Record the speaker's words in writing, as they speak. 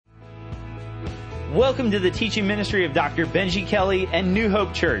Welcome to the teaching ministry of Dr. Benji Kelly and New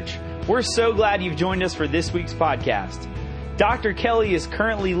Hope Church. We're so glad you've joined us for this week's podcast. Dr. Kelly is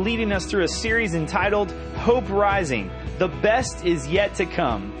currently leading us through a series entitled Hope Rising. The best is yet to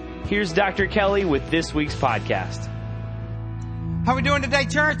come. Here's Dr. Kelly with this week's podcast. How we doing today,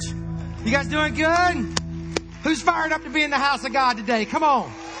 church? You guys doing good? Who's fired up to be in the house of God today? Come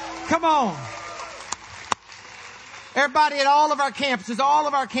on. Come on. Everybody at all of our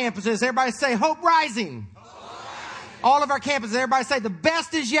campuses, everybody say Hope Rising. All of our campuses, everybody say the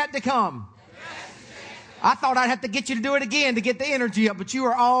best is yet to come. I thought I'd have to get you to do it again to get the energy up, but you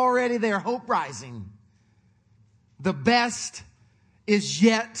are already there. Hope Rising. The best is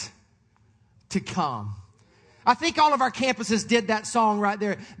yet to come. I think all of our campuses did that song right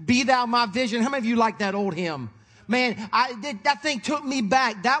there. Be Thou My Vision. How many of you like that old hymn? Man, that thing took me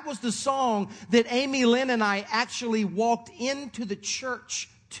back. That was the song that Amy Lynn and I actually walked into the church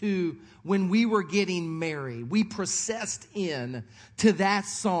to when we were getting married. We processed in to that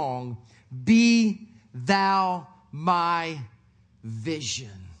song, Be Thou My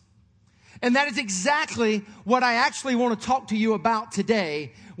Vision. And that is exactly what I actually want to talk to you about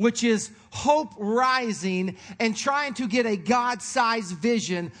today, which is hope rising and trying to get a God-sized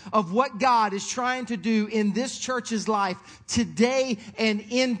vision of what God is trying to do in this church's life today and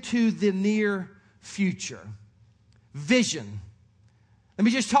into the near future. Vision. Let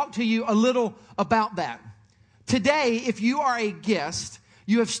me just talk to you a little about that. Today, if you are a guest,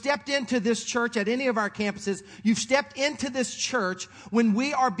 you have stepped into this church at any of our campuses. You've stepped into this church when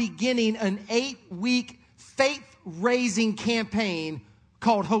we are beginning an 8-week faith-raising campaign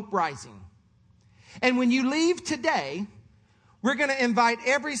called Hope Rising. And when you leave today, we're going to invite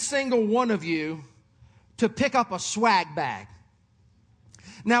every single one of you to pick up a swag bag.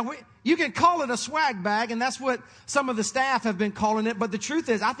 Now, you can call it a swag bag, and that's what some of the staff have been calling it. But the truth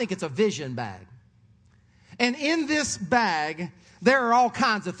is, I think it's a vision bag. And in this bag, there are all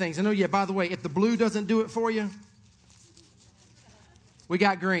kinds of things. And oh yeah, by the way, if the blue doesn't do it for you, we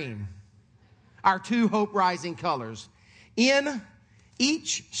got green. Our two Hope Rising colors. In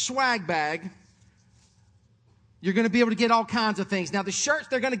each swag bag, you're going to be able to get all kinds of things. Now, the shirts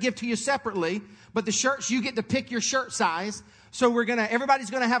they're going to give to you separately, but the shirts, you get to pick your shirt size. So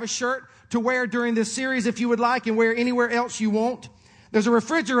everybody's going to have a shirt to wear during this series if you would like, and wear anywhere else you want. There's a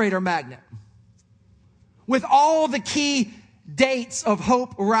refrigerator magnet with all the key dates of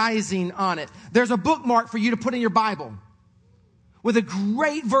Hope Rising on it. There's a bookmark for you to put in your Bible with a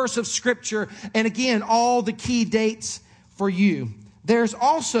great verse of scripture, and again, all the key dates for you. There's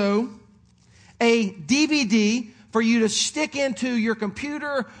also a DVD for you to stick into your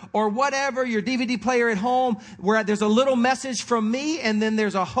computer or whatever, your DVD player at home, where there's a little message from me, and then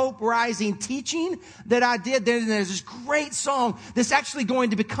there's a Hope Rising teaching that I did. Then there's this great song that's actually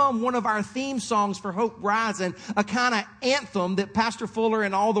going to become one of our theme songs for Hope Rising, a kind of anthem that Pastor Fuller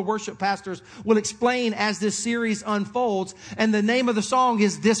and all the worship pastors will explain as this series unfolds. And the name of the song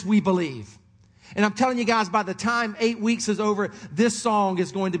is This We Believe. And I'm telling you guys, by the time 8 weeks is over, this song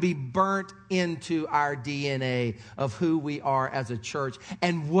is going to be burnt into our DNA of who we are as a church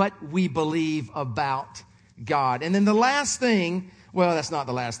and what we believe about God. And then the last thing, well, that's not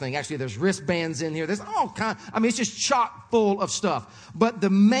the last thing. Actually, there's wristbands in here. There's all kinds. It's just chock full of stuff. But the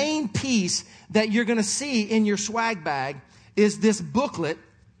main piece that you're going to see in your swag bag is this booklet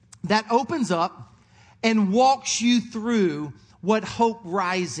that opens up and walks you through what Hope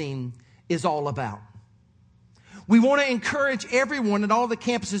Rising is all about. We want to encourage everyone at all the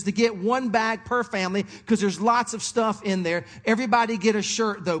campuses to get one bag per family because there's lots of stuff in there. Everybody get a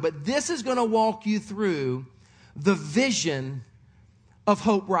shirt though, but this is going to walk you through the vision of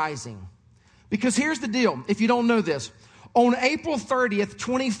Hope Rising. Because here's the deal, if you don't know this, on April 30th,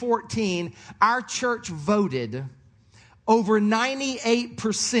 2014, our church voted over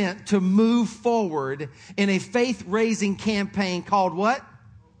 98% to move forward in a faith-raising campaign called what?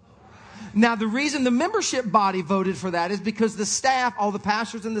 Now, the reason the membership body voted for that is because the staff, all the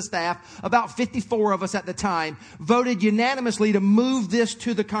pastors and the staff, about 54 of us at the time, voted unanimously to move this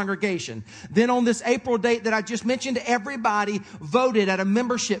to the congregation. Then on this April date that I just mentioned, everybody voted at a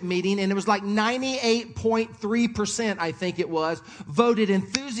membership meeting, and it was like 98.3%, I think it was, voted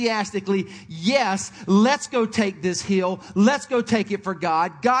enthusiastically, yes, let's go take this hill. Let's go take it for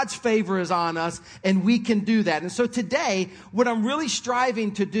God. God's favor is on us, and we can do that. And so today, what I'm really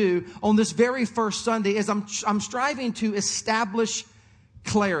striving to do on this very first Sunday is I'm striving to establish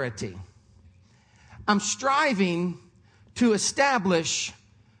clarity. I'm striving to establish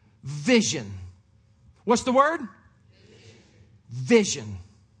vision. What's the word? Vision.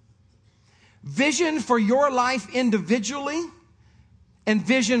 Vision for your life individually and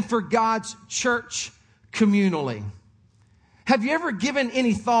vision for God's church communally. Have you ever given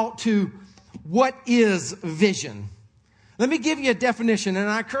any thought to what is vision? Let me give you a definition, and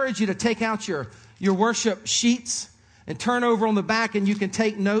I encourage you to take out your worship sheets and turn over on the back, and you can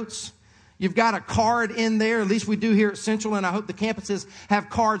take notes. You've got a card in there, at least we do here at Central, and I hope the campuses have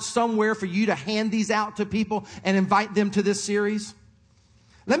cards somewhere for you to hand these out to people and invite them to this series.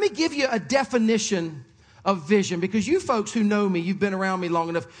 Let me give you a definition of vision, because you folks who know me, you've been around me long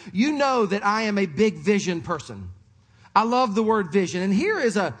enough, you know that I am a big vision person. I love the word vision. And here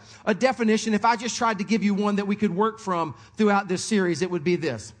is a definition. If I just tried to give you one that we could work from throughout this series, it would be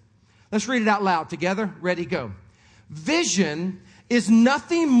this. Let's read it out loud together. Ready, go. Vision is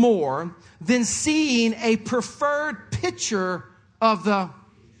nothing more than seeing a preferred picture of the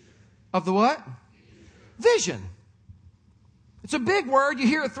what? Vision. It's a big word. You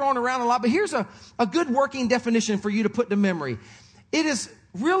hear it thrown around a lot, but here's a good working definition for you to put to memory. It is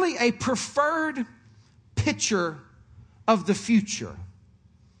really a preferred picture of the future.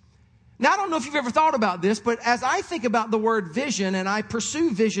 Now, I don't know if you've ever thought about this, but as I think about the word vision, and I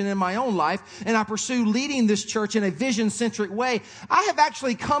pursue vision in my own life, and I pursue leading this church in a vision-centric way, I have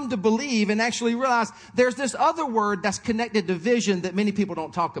actually come to believe and actually realize there's this other word that's connected to vision that many people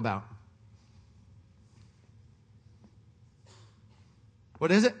don't talk about.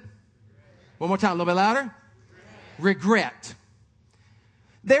 What is it? One more time, a little bit louder. Regret.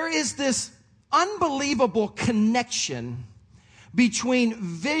 There is this unbelievable connection between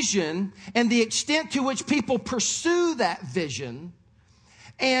vision and the extent to which people pursue that vision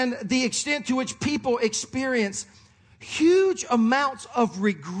and the extent to which people experience huge amounts of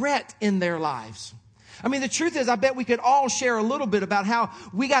regret in their lives. I mean, the truth is, I bet we could all share a little bit about how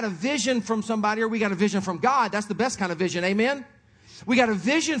we got a vision from somebody or we got a vision from God. That's the best kind of vision. Amen? We got a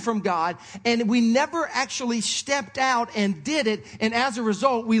vision from God, and we never actually stepped out and did it. And as a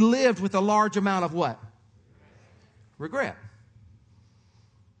result, we lived with a large amount of what? Regret.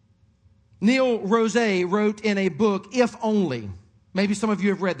 Neil Rosé wrote in a book, If Only. Maybe some of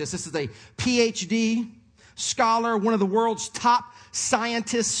you have read this. This is a PhD scholar, one of the world's top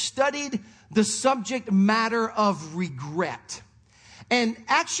scientists, studied the subject matter of regret and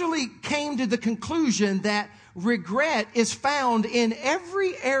actually came to the conclusion that regret is found in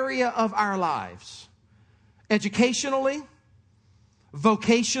every area of our lives. Educationally,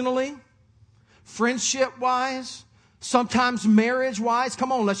 vocationally, friendship-wise, sometimes marriage-wise.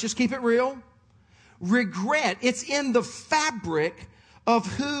 Come on, let's just keep it real. Regret, it's in the fabric of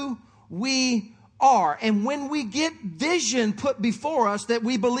who we are. And when we get vision put before us that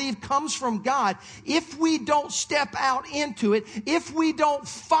we believe comes from God, if we don't step out into it, if we don't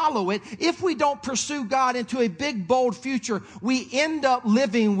follow it, if we don't pursue God into a big, bold future, we end up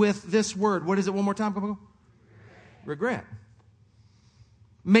living with this word. What is it? One more time. Come on. Regret.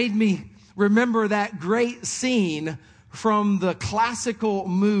 Made me remember that great scene from the classical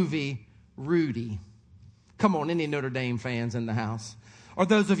movie Rudy. Come on, any Notre Dame fans in the house? Or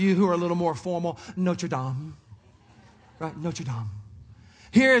those of you who are a little more formal, Notre Dame. Right, Notre Dame.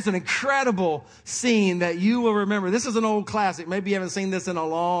 Here is an incredible scene that you will remember. This is an old classic. Maybe you haven't seen this in a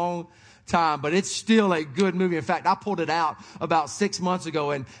long time, but it's still a good movie. In fact, I pulled it out about 6 months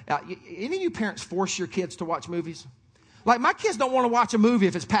ago. And any of you parents force your kids to watch movies? Like, my kids don't want to watch a movie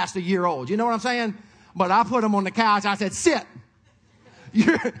if it's past a year old. You know what I'm saying? But I put them on the couch. I said, sit.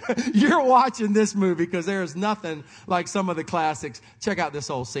 You're watching this movie because there is nothing like some of the classics. Check out this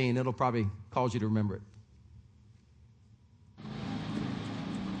whole scene. It'll probably cause you to remember it.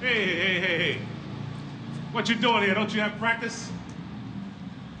 Hey. What you doing here? Don't you have practice?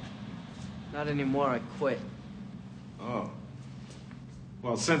 Not anymore. I quit. Oh.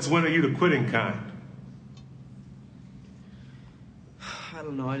 Well, since when are you the quitting kind? I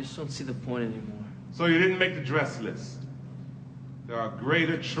don't know. I just don't see the point anymore. So you didn't make the dress list. There are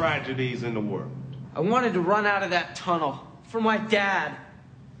greater tragedies in the world. I wanted to run out of that tunnel for my dad.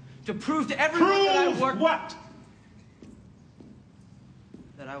 To prove to everyone that I worked... what?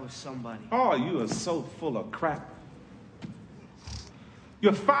 That I was somebody. Oh, you are so full of crap.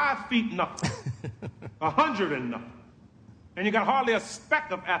 You're 5 feet nothing. 100 and nothing. And you got hardly a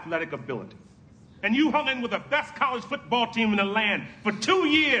speck of athletic ability. And you hung in with the best college football team in the land for 2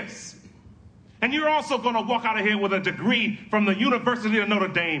 years. And you're also going to walk out of here with a degree from the University of Notre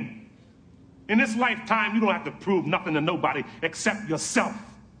Dame. In this lifetime, you don't have to prove nothing to nobody except yourself.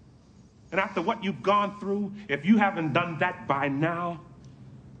 And after what you've gone through, if you haven't done that by now,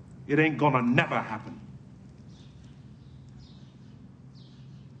 it ain't going to never happen.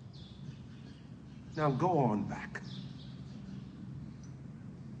 Now go on back.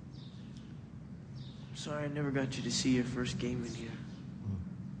 I'm sorry I never got you to see your first game in here.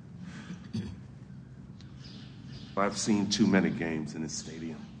 I've seen too many games in this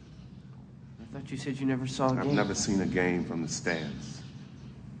stadium. I thought you said you never saw a game. I've never seen a game from the stands.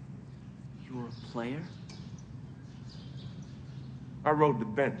 You were a player? I rode the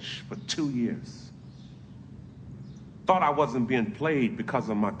bench for 2 years. Thought I wasn't being played because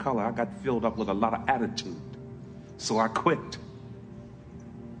of my color. I got filled up with a lot of attitude. So I quit.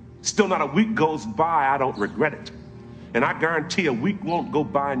 Still not a week goes by, I don't regret it. And I guarantee a week won't go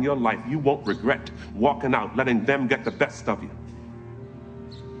by in your life you won't regret walking out, letting them get the best of you.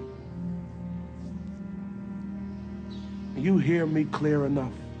 You hear me clear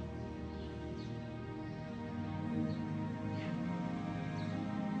enough?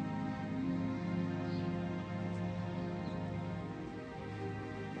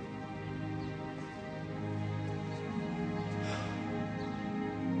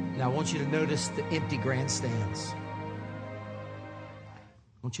 Now, I want you to notice the empty grandstands. I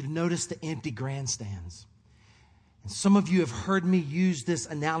want you to notice the empty grandstands. And some of you have heard me use this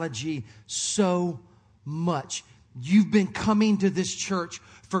analogy so much. You've been coming to this church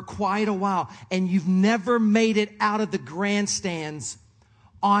for quite a while, and you've never made it out of the grandstands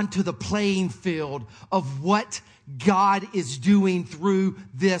onto the playing field of what God is doing through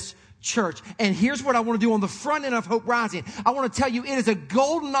this church. And here's what I want to do on the front end of Hope Rising. I want to tell you it is a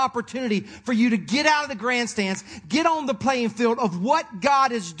golden opportunity for you to get out of the grandstands, get on the playing field of what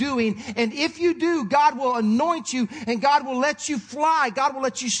God is doing. And if you do, God will anoint you and God will let you fly. God will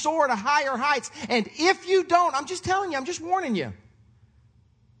let you soar to higher heights. And if you don't, I'm just telling you, I'm just warning you.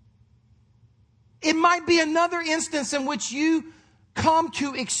 It might be another instance in which you come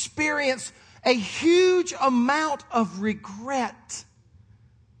to experience a huge amount of regret.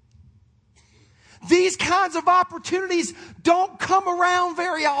 These kinds of opportunities don't come around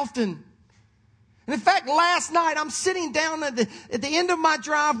very often. And in fact, last night, I'm sitting down at the end of my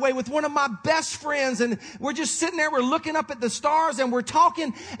driveway with one of my best friends, and we're just sitting there, we're looking up at the stars, and we're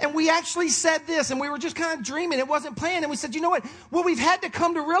talking, and we actually said this, and we were just kind of dreaming. It wasn't planned, and we said, you know what we've had to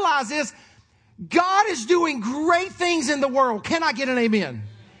come to realize is God is doing great things in the world. Can I get an amen?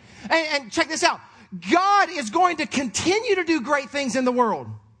 And check this out. God is going to continue to do great things in the world.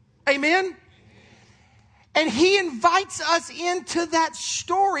 Amen? And He invites us into that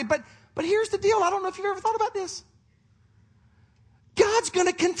story. But here's the deal. I don't know if you've ever thought about this. God's going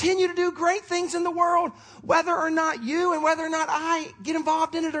to continue to do great things in the world, whether or not you and whether or not I get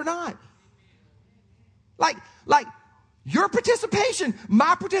involved in it or not. Like your participation,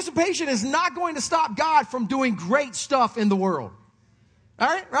 my participation is not going to stop God from doing great stuff in the world.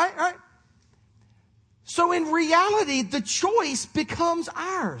 All right. So in reality, the choice becomes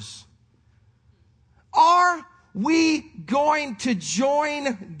ours. Are we going to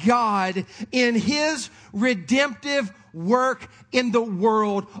join God in His redemptive work in the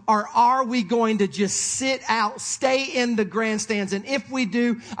world, or are we going to just sit out, stay in the grandstands? And if we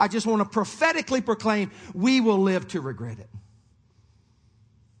do, I just want to prophetically proclaim we will live to regret it.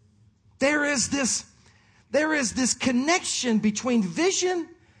 There is this connection between vision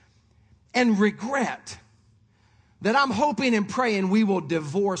and regret that I'm hoping and praying we will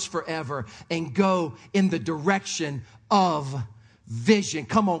divorce forever and go in the direction of vision.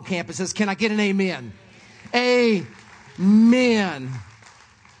 Come on, campuses. Can I get an amen? Amen.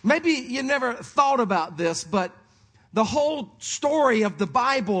 Maybe you never thought about this, but the whole story of the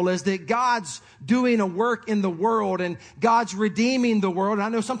Bible is that God's doing a work in the world and God's redeeming the world. And I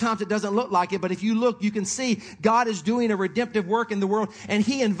know sometimes it doesn't look like it, but if you look, you can see God is doing a redemptive work in the world, and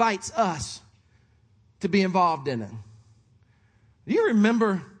He invites us to be involved in it. Do you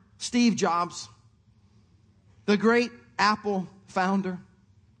remember Steve Jobs, the great Apple founder?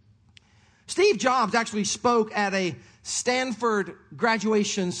 Steve Jobs actually spoke at a Stanford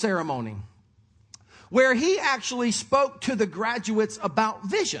graduation ceremony where he actually spoke to the graduates about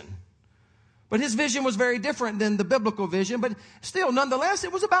vision. But his vision was very different than the biblical vision. But still, nonetheless,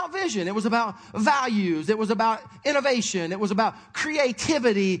 it was about vision. It was about values. It was about innovation. It was about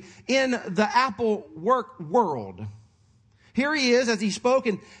creativity in the Apple work world. Here he is as he spoke,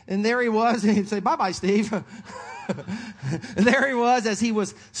 and there he was. And he'd say, bye-bye, Steve. And there he was as he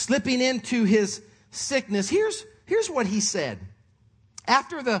was slipping into his sickness. Here's what he said.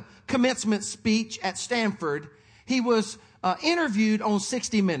 After the commencement speech at Stanford, he was interviewed on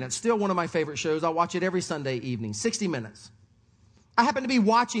 60 Minutes. Still one of my favorite shows. I watch it every Sunday evening. 60 Minutes. I happened to be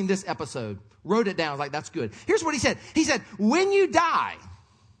watching this episode. Wrote it down. I was like, that's good. Here's what he said. He said, when you die,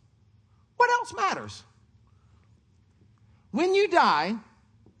 what else matters? When you die,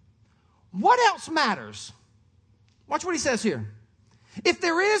 what else matters? Watch what he says here. If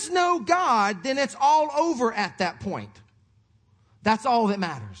there is no God, then it's all over at that point. That's all that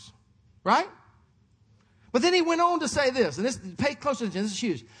matters. Right? But then he went on to say this, and this, pay close attention, this is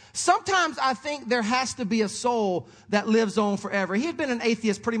huge. Sometimes I think there has to be a soul that lives on forever. He had been an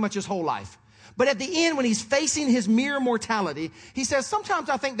atheist pretty much his whole life. But at the end, when he's facing his mere mortality, he says, sometimes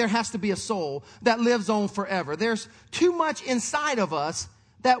I think there has to be a soul that lives on forever. There's too much inside of us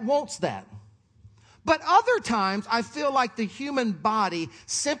that wants that. But other times, I feel like the human body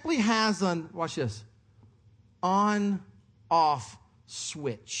simply has an, watch this, on-off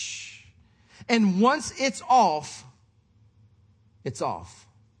switch. And once it's off, it's off.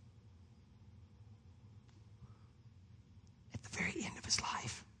 At the very end of his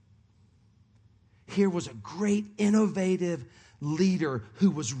life, here was a great, innovative leader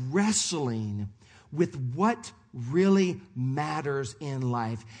who was wrestling with what really matters in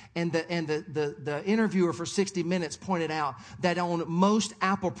life. And the interviewer for 60 Minutes pointed out that on most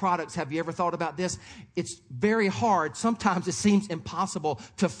Apple products, have you ever thought about this? It's very hard. Sometimes it seems impossible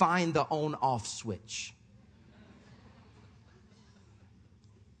to find the on-off switch.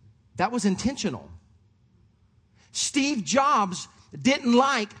 That was intentional. Steve Jobs didn't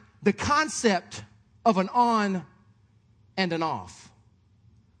like the concept of an on and an off.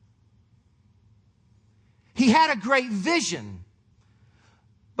 He had a great vision.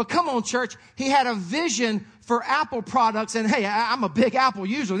 But come on, church, he had a vision for Apple products. And hey, I'm a big Apple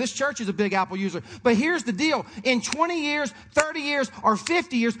user. This church is a big Apple user. But here's the deal. In 20 years, 30 years, or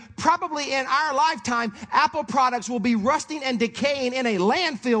 50 years, probably in our lifetime, Apple products will be rusting and decaying in a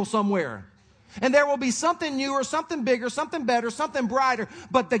landfill somewhere. And there will be something newer, something bigger, something better, something brighter.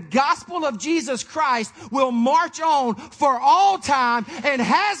 But the gospel of Jesus Christ will march on for all time and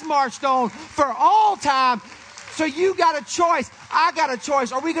has marched on for all time. So you got a choice. I got a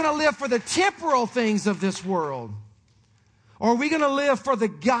choice. Are we going to live for the temporal things of this world? Or are we going to live for the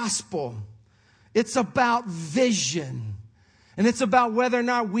gospel? It's about vision. And it's about whether or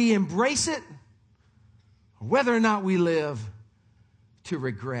not we embrace it, or whether or not we live to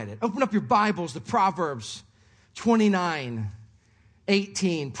regret it. Open up your Bibles to Proverbs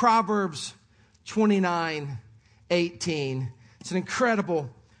 29:18. Proverbs 29:18. It's an incredible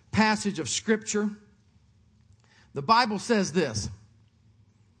passage of Scripture. The Bible says this.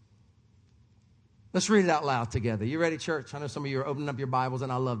 Let's read it out loud together. You ready, church? I know some of you are opening up your Bibles,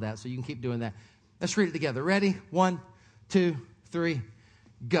 and I love that, so you can keep doing that. Let's read it together. Ready? 1, 2, 3,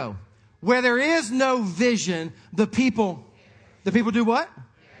 go. Where there is no vision, the people do what?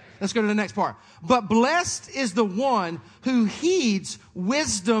 Let's go to the next part. But blessed is the one who heeds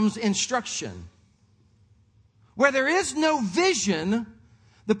wisdom's instruction. Where there is no vision,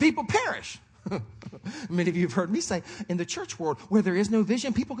 the people perish. Many of you have heard me say, in the church world, where there is no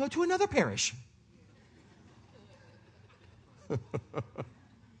vision, people go to another parish.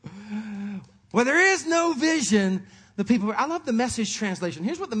 Where there is no vision, the people... I love the Message translation.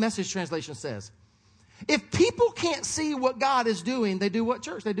 Here's what the Message translation says. If people can't see what God is doing, they do what,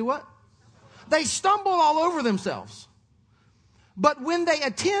 church? They do what? They stumble all over themselves. But when they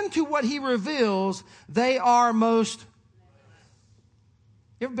attend to what he reveals, they are most...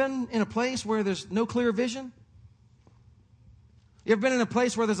 You ever been in a place where there's no clear vision? You ever been in a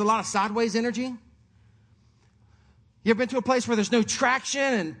place where there's a lot of sideways energy? You ever been to a place where there's no traction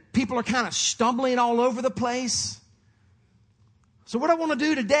and people are kind of stumbling all over the place? So what I want to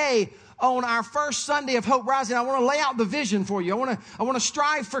do today on our first Sunday of Hope Rising, I want to lay out the vision for you. I want to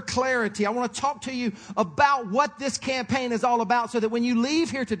strive for clarity. I want to talk to you about what this campaign is all about so that when you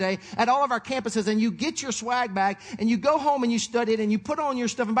leave here today at all of our campuses and you get your swag bag and you go home and you study it and you put on your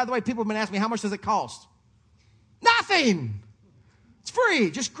stuff. And by the way, people have been asking me, how much does it cost? Nothing. It's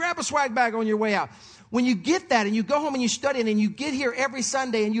free. Just grab a swag bag on your way out. When you get that and you go home and you study it and you get here every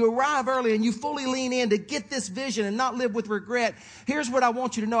Sunday and you arrive early and you fully lean in to get this vision and not live with regret, here's what I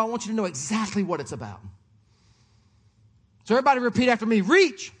want you to know. I want you to know exactly what it's about. So everybody repeat after me.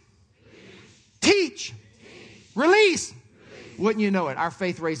 Reach. Teach. Release. Wouldn't you know it? Our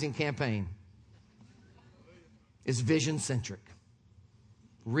faith-raising campaign is vision-centric.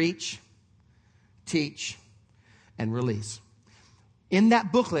 Reach, teach, and release. In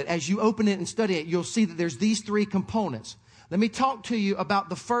that booklet, as you open it and study it, you'll see that there's these three components. Let me talk to you about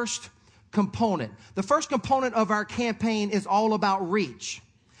the first component. The first component of our campaign is all about reach.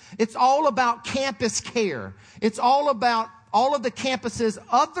 It's all about campus care. It's all about all of the campuses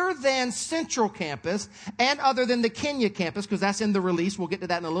other than Central Campus and other than the Kenya campus, because that's in the release. We'll get to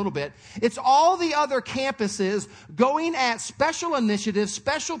that in a little bit. It's all the other campuses going at special initiatives,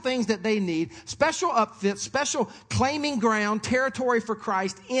 special things that they need, special upfits, special claiming ground, territory for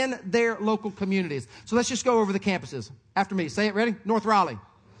Christ in their local communities. So let's just go over the campuses. After me. Say it. Ready? North Raleigh.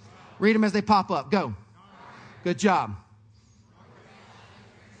 Read them as they pop up. Go. Good job.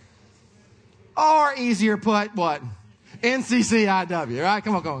 Or easier put, what? NCCIW, right?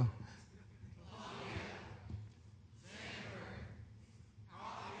 Come on.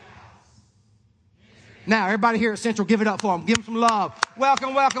 Now, everybody here at Central, give it up for them. Give them some love.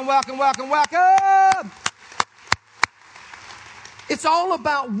 Welcome. It's all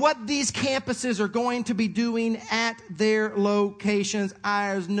about what these campuses are going to be doing at their locations.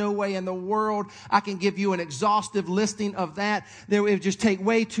 There's no way in the world I can give you an exhaustive listing of that. It would just take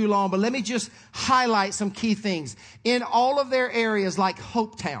way too long. But let me just highlight some key things. In all of their areas like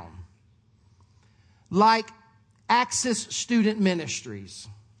Hopetown, like Access Student Ministries,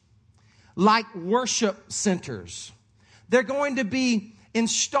 like worship centers, they're going to be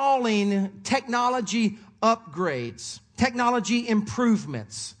installing technology upgrades, technology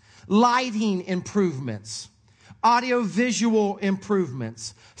improvements, lighting improvements, audio-visual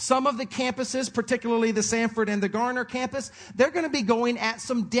improvements. Some of the campuses, particularly the Sanford and the Garner campus, they're going to be going at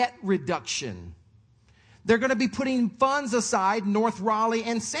some debt reduction. They're going to be putting funds aside, North Raleigh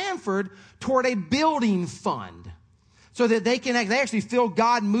and Sanford, toward a building fund so that they actually feel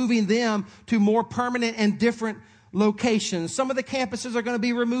God moving them to more permanent and different locations. Some of the campuses are going to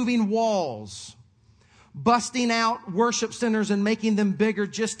be removing walls, busting out worship centers and making them bigger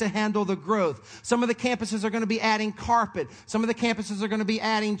just to handle the growth. Some of the campuses are going to be adding carpet. Some of the campuses are going to be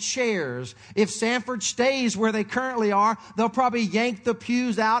adding chairs. If Sanford stays where they currently are, they'll probably yank the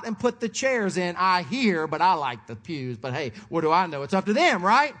pews out and put the chairs in. I hear, but I like the pews. But hey, what do I know? It's up to them,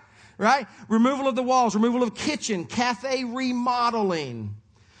 right? Right? Removal of the walls, removal of kitchen, cafe remodeling,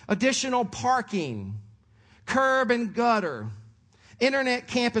 additional parking, curb and gutter. Internet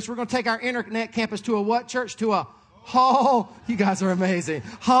campus. We're going to take our internet campus to a what church? To a whole, you guys are amazing,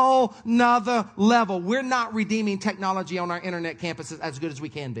 whole nother level. We're not redeeming technology on our internet campuses as good as we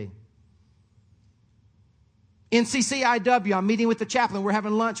can be. NCCIW, I'm meeting with the chaplain. We're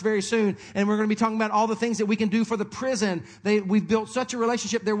having lunch very soon, and we're going to be talking about all the things that we can do for the prison. We've built such a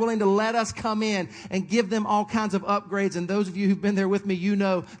relationship. They're willing to let us come in and give them all kinds of upgrades. And those of you who've been there with me, you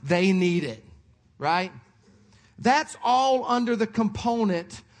know they need it, right? That's all under the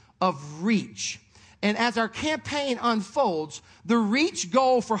component of reach. And as our campaign unfolds, the reach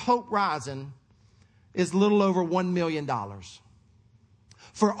goal for Hope Rising is a little over $1 million.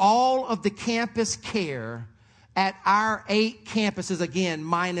 For all of the campus care at our 8 campuses, again,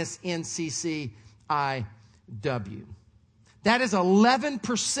 minus NCCIW. That is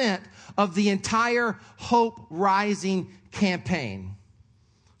 11% of the entire Hope Rising campaign.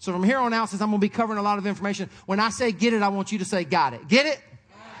 So from here on out, since I'm going to be covering a lot of information, when I say get it, I want you to say got it. Get it?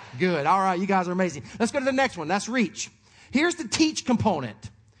 Good. All right. You guys are amazing. Let's go to the next one. That's reach. Here's the teach component.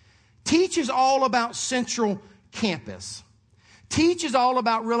 Teach is all about Central Campus. Teach is all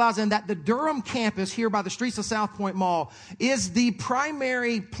about realizing that the Durham campus here by the streets of South Point Mall is the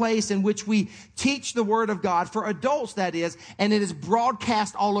primary place in which we teach the Word of God for adults, that is, and it is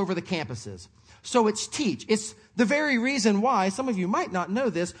broadcast all over the campuses. So it's teach. It's the very reason why, some of you might not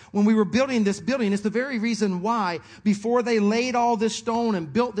know this, when we were building this building, it's the very reason why before they laid all this stone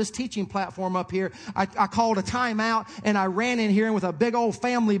and built this teaching platform up here, I called a timeout and I ran in here and with a big old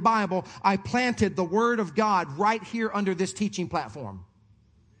family Bible, I planted the Word of God right here under this teaching platform.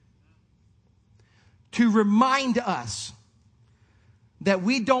 To remind us that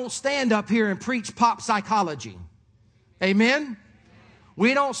we don't stand up here and preach pop psychology. Amen?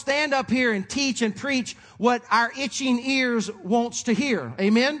 We don't stand up here and teach and preach what our itching ears wants to hear.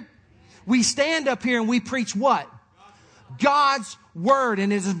 Amen? We stand up here and we preach what? God's Word.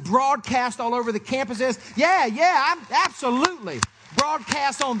 And it is broadcast all over the campuses. Yeah, absolutely.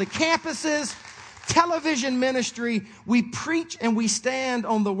 Broadcast on the campuses. Television ministry. We preach and we stand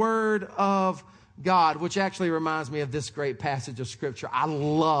on the Word of God, which actually reminds me of this great passage of Scripture. I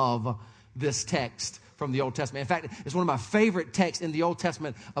love this text from the Old Testament. In fact, it's one of my favorite texts in the Old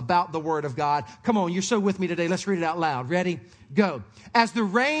Testament about the Word of God. Come on, you're so with me today. Let's read it out loud. Ready? Go. As the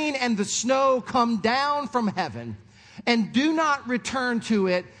rain and the snow come down from heaven and do not return to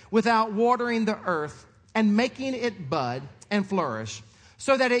it without watering the earth and making it bud and flourish,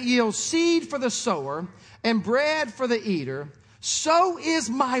 so that it yields seed for the sower and bread for the eater, so is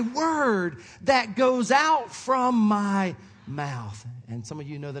my word that goes out from my mouth. And some of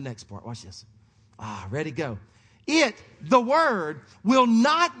you know the next part. Watch this. Ready, go. It, the word, will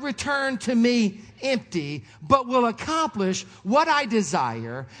not return to me empty, but will accomplish what I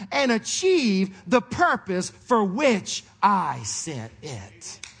desire and achieve the purpose for which I sent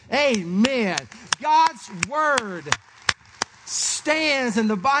it. Amen. God's word stands, and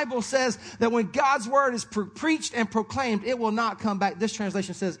the Bible says that when God's word is preached and proclaimed, it will not come back. This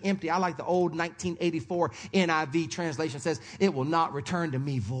translation says empty. I like the old 1984 NIV translation says it will not return to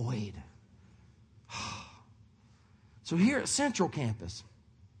me void. So here at Central Campus,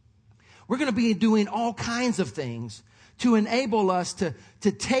 we're going to be doing all kinds of things to enable us to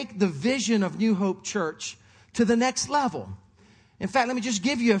take the vision of New Hope Church to the next level. In fact, let me just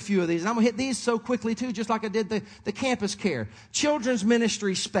give you a few of these. And I'm going to hit these so quickly too, just like I did the campus care. Children's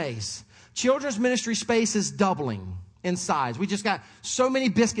ministry space. Children's ministry space is doubling in size. We just got so many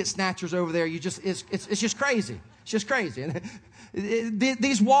biscuit snatchers over there. It's just crazy. It's just crazy. And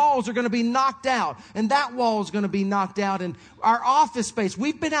these walls are going to be knocked out, and that wall is going to be knocked out. And our office space,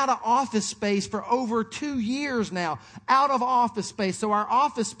 we've been out of office space for over 2 years now, out of office space. So our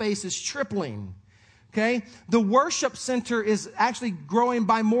office space is tripling. Okay. The worship center is actually growing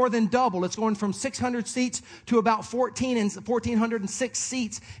by more than double. It's going from 600 seats to about 1,406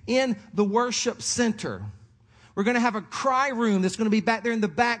 seats in the worship center. We're going to have a cry room that's going to be back there in the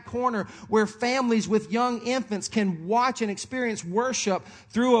back corner where families with young infants can watch and experience worship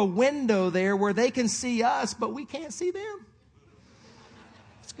through a window there where they can see us, but we can't see them.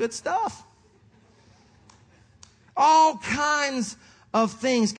 It's good stuff. All kinds of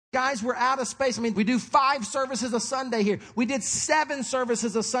things. Guys, we're out of space. I mean, we do 5 services a Sunday here. We did 7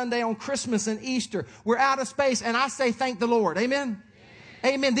 services a Sunday on Christmas and Easter. We're out of space, and I say thank the Lord. Amen?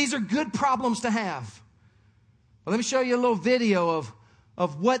 Amen. These are good problems to have. Well, let me show you a little video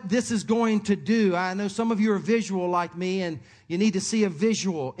of what this is going to do. I know some of you are visual like me, and you need to see a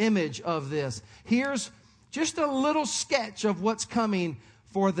visual image of this. Here's just a little sketch of what's coming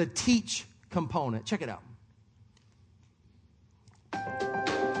for the teach component. Check it out.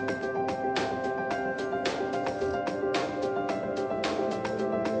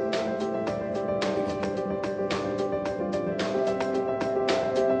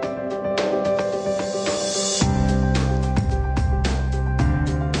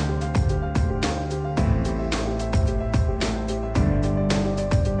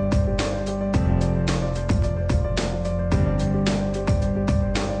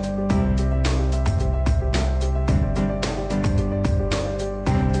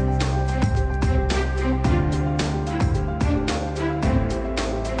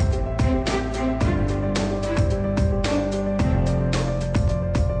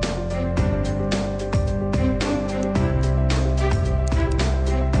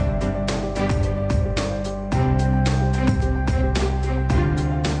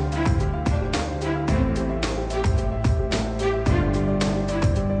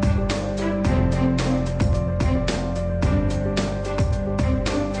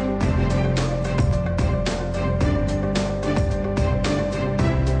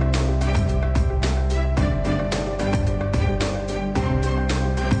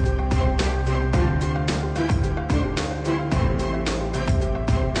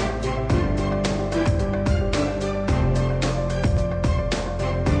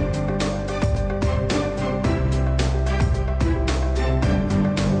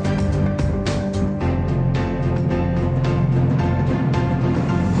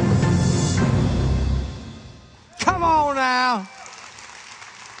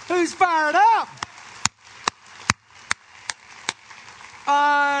 Who's fired up?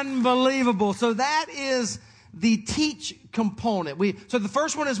 Unbelievable. So that is the teach component. So the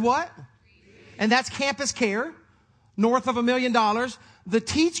first one is what? And that's campus care, north of $1 million. The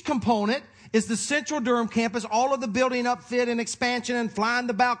teach component is the Central Durham campus, all of the building upfit and expansion and flying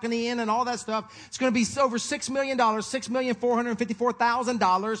the balcony in and all that stuff. It's going to be over $6 million,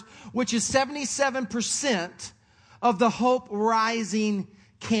 $6,454,000, which is 77% of the Hope Rising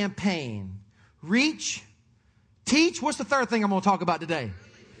campaign. Reach, teach. What's the third thing I'm going to talk about today?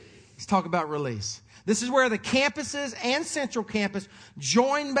 Let's talk about release. This is where the campuses and Central Campus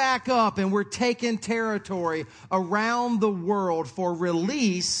join back up, and we're taking territory around the world for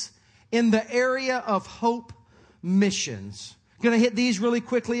release in the area of hope missions. Going to hit these really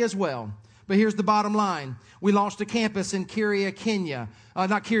quickly as well. But here's the bottom line. We launched a campus in north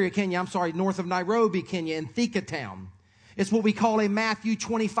of Nairobi, Kenya, in Thika Town. It's what we call a Matthew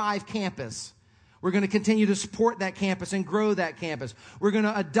 25 campus. We're going to continue to support that campus and grow that campus. We're going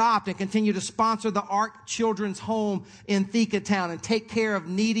to adopt and continue to sponsor the Ark Children's Home in Thika Town and take care of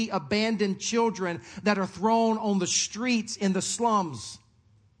needy, abandoned children that are thrown on the streets in the slums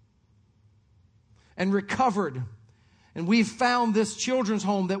and recovered. And we've found this children's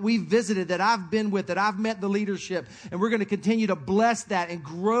home that we've visited, that I've been with, that I've met the leadership. And we're going to continue to bless that and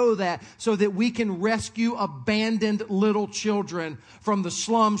grow that so that we can rescue abandoned little children from the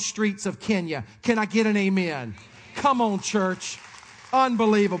slum streets of Kenya. Can I get an amen? Come on, church.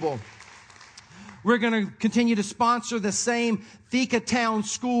 Unbelievable. We're going to continue to sponsor the same Thika Town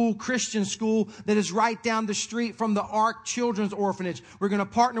School, Christian school, that is right down the street from the Ark Children's Orphanage. We're going to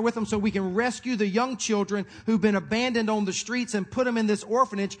partner with them so we can rescue the young children who've been abandoned on the streets and put them in this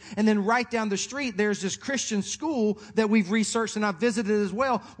orphanage. And then right down the street, there's this Christian school that we've researched and I've visited as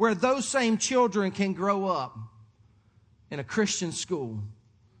well, where those same children can grow up in a Christian school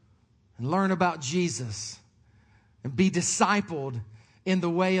and learn about Jesus and be discipled in the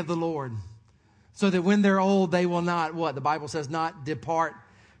way of the Lord, so that when they're old, they will not, what? The Bible says, not depart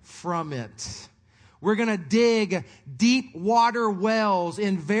from it. We're going to dig deep water wells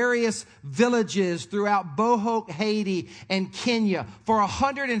in various villages throughout Boholt, Haiti, and Kenya. For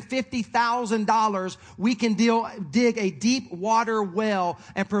 $150,000, we can dig a deep water well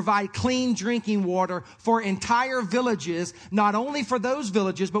and provide clean drinking water for entire villages, not only for those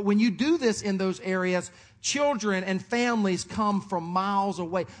villages, but when you do this in those areas, children and families come from miles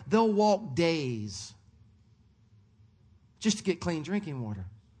away. They'll walk days just to get clean drinking water.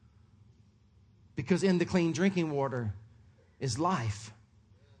 Because in the clean drinking water is life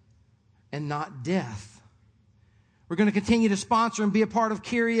and not death. We're going to continue to sponsor and be a part of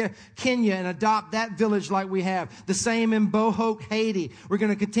Kenya and adopt that village like we have. The same in Boholt, Haiti. We're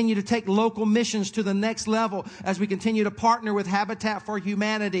going to continue to take local missions to the next level as we continue to partner with Habitat for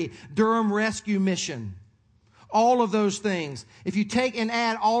Humanity, Durham Rescue Mission. All of those things. If you take and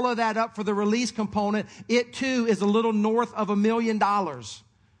add all of that up for the release component, it too is a little north of $1 million.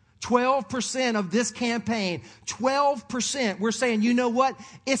 12% of this campaign, 12%, we're saying, you know what?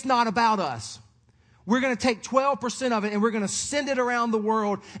 It's not about us. We're going to take 12% of it and we're going to send it around the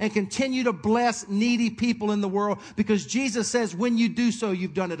world and continue to bless needy people in the world, because Jesus says, when you do so,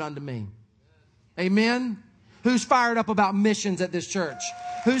 you've done it unto me. Amen? Who's fired up about missions at this church?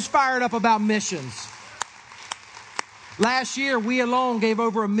 Who's fired up about missions? Last year, we alone gave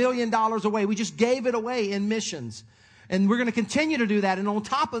over $1 million away. We just gave it away in missions. And we're going to continue to do that. And on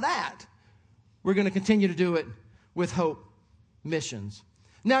top of that, we're going to continue to do it with Hope Missions.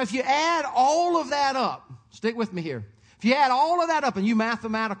 Now, if you add all of that up, stick with me here. If you add all of that up, and you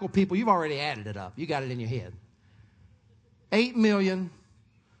mathematical people, you've already added it up. You got it in your head.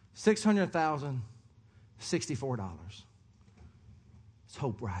 $8,600,064. It's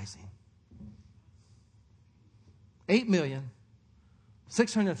Hope Rising.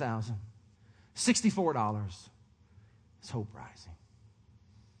 $8,600,064. It's Hope Rising.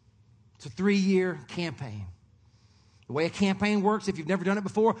 It's a 3-year campaign. The way a campaign works, if you've never done it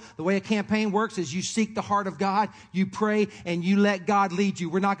before, the way a campaign works is you seek the heart of God, you pray, and you let God lead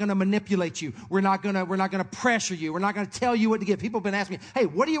you. We're not going to manipulate you. We're not going to pressure you. We're not going to tell you what to give. People have been asking me, hey,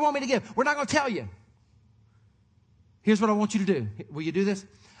 what do you want me to give? We're not going to tell you. Here's what I want you to do. Will you do this?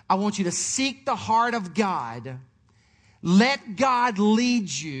 I want you to seek the heart of God. Let God lead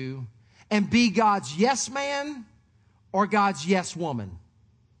you and be God's yes man or God's yes woman.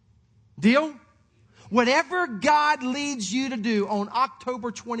 Deal? Whatever God leads you to do on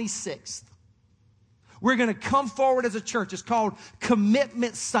October 26th, we're going to come forward as a church. It's called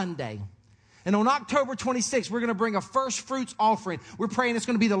Commitment Sunday. And on October 26th, we're going to bring a first fruits offering. We're praying it's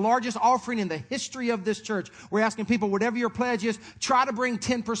going to be the largest offering in the history of this church. We're asking people, whatever your pledge is, try to bring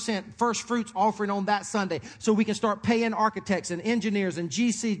 10% first fruits offering on that Sunday so we can start paying architects and engineers and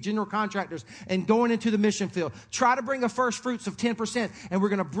GC, general contractors, and going into the mission field. Try to bring a first fruits of 10%, and we're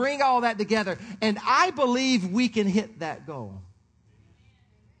going to bring all that together. And I believe we can hit that goal.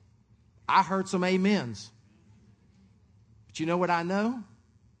 I heard some amens. But you know what I know?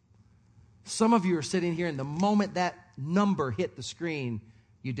 Some of you are sitting here, and the moment that number hit the screen,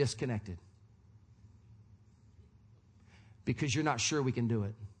 you disconnected. Because you're not sure we can do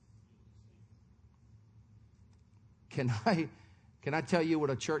it. Can I tell you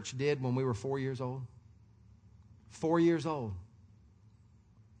what a church did when we were 4 years old? 4 years old.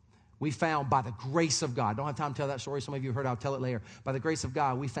 We found, by the grace of God, don't have time to tell that story. Some of you have heard, I'll tell it later. By the grace of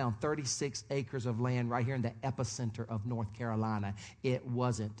God, we found 36 acres of land right here in the epicenter of North Carolina. It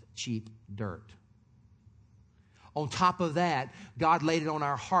wasn't cheap dirt. On top of that, God laid it on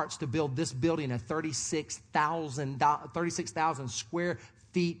our hearts to build this building, a 36,000 square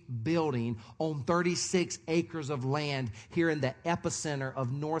feet building on 36 acres of land here in the epicenter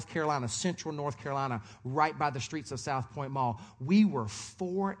of North Carolina, central North Carolina, right by the streets of South Point Mall. We were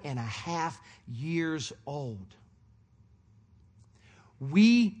 4.5 years old.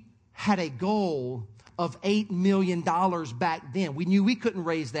 We had a goal of $8 million back then. We knew we couldn't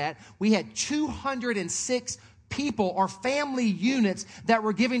raise that. We had 206 people or family units that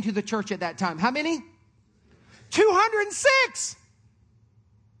were giving to the church at that time. How many? 206!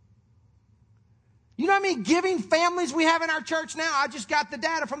 You know how many giving families we have in our church now? I just got the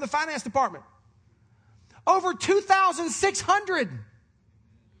data from the finance department. over 2,600.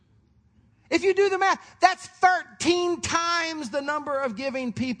 If you do the math, that's 13 times the number of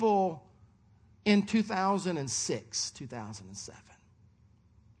giving people in 2006, 2007.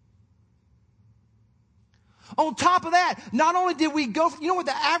 On top of that, not only did we go, you know what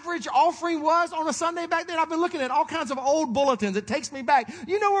the average offering was on a Sunday back then? I've been looking at all kinds of old bulletins. It takes me back.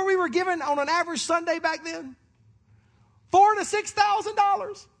 You know where we were giving on an average Sunday back then? $4,000 to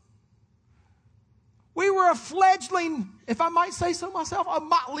 $6,000. We were a fledgling, if I might say so myself, a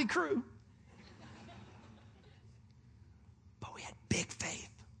motley crew. But we had big faith.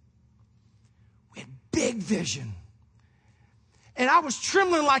 We had big vision. And I was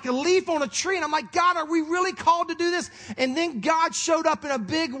trembling like a leaf on a tree. And I'm like, God, are we really called to do this? And then God showed up in a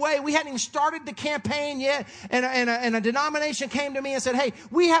big way. We hadn't even started the campaign yet. And a denomination came to me and said, hey,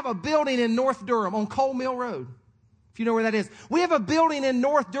 we have a building in North Durham on Cole Mill Road. If you know where that is. We have a building in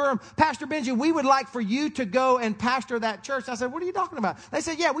North Durham. Pastor Benji, we would like for you to go and pastor that church. I said, what are you talking about? They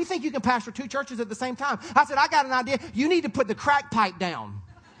said, yeah, we think you can pastor 2 churches at the same time. I said, I got an idea. You need to put the crack pipe down.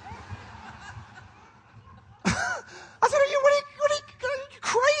 I said, are you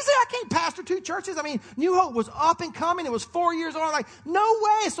crazy? I can't pastor 2 churches. I mean, New Hope was up and coming. It was 4 years old. I'm like, no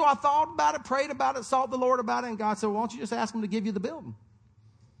way. So I thought about it, prayed about it, sought the Lord about it. And God said, well, why don't you just ask him to give you the building?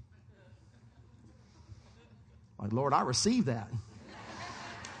 Like, Lord, I received that.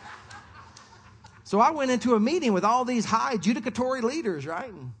 So I went into a meeting with all these high adjudicatory leaders,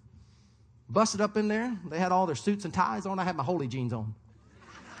 right? And busted up in there. They had all their suits and ties on. I had my holy jeans on.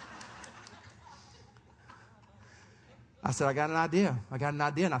 I said, I got an idea.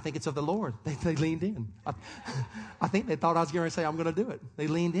 And I think it's of the Lord. They leaned in. I think they thought I was going to say, I'm going to do it. They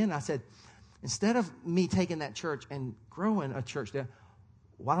leaned in. I said, instead of me taking that church and growing a church there,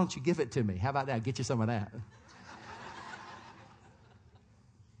 why don't you give it to me? How about that? Get you some of that.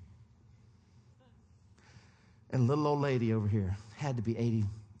 And a little old lady over here had to be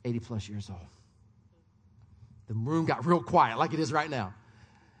 80 plus years old. The room got real quiet like it is right now.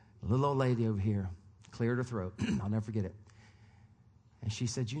 A little old lady over here cleared her throat. I'll never forget it. And she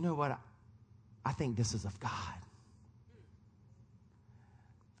said, you know what? I think this is of God.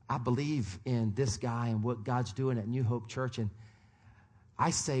 I believe in this guy and what God's doing at New Hope Church. And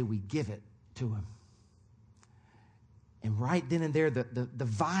I say we give it to him. And right then and there, the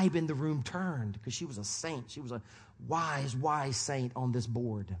vibe in the room turned because she was a saint. She was a wise saint on this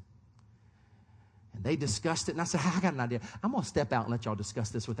board. And they discussed it. And I said, I got an idea. I'm going to step out and let y'all discuss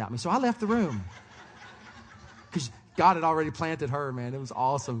this without me. So I left the room. Because God had already planted her, man. It was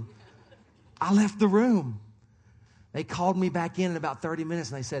awesome. I left the room. They called me back in about 30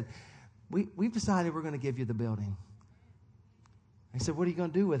 minutes, and they said, we've decided we're going to give you the building. They said, what are you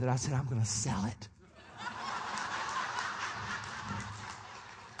going to do with it? I said, I'm going to sell it.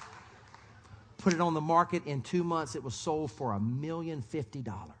 Put it on the market. In 2 months, it was sold for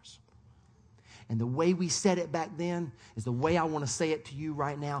 $1,050,000. And the way we said it back then is the way I want to say it to you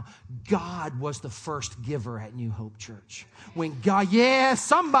right now. God was the first giver at New Hope Church. When God,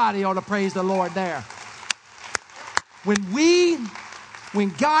 somebody ought to praise the Lord there. When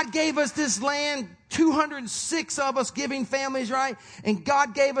God gave us this land, 206 of us giving families, right? And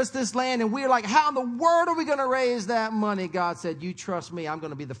God gave us this land, and we were like, how in the world are we going to raise that money? God said, you trust me, I'm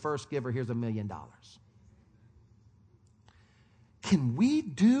going to be the first giver. Here's $1 million. Can we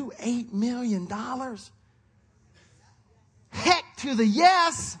do $8 million? Heck to the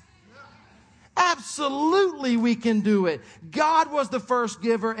yes. Absolutely we can do it. God was the first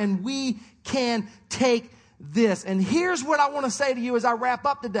giver, and we can take this. And here's what I want to say to you as I wrap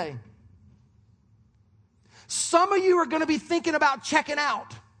up today. Some of you are going to be thinking about checking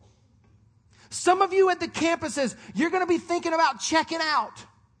out. Some of you at the campuses, you're going to be thinking about checking out.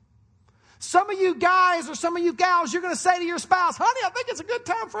 Some of you guys or some of you gals, you're going to say to your spouse, honey, I think it's a good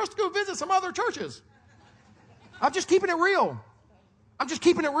time for us to go visit some other churches. I'm just keeping it real.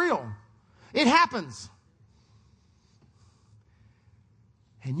 It happens.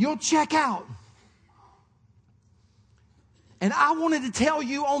 And you'll check out. And I wanted to tell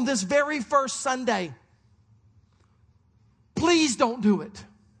you on this very first Sunday, please don't do it.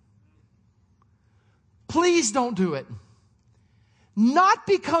 Please don't do it. Not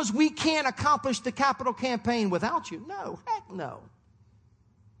because we can't accomplish the capital campaign without you. No, heck no.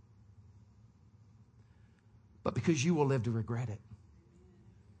 But because you will live to regret it.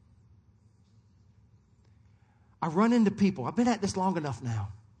 I run into people. I've been at this long enough now.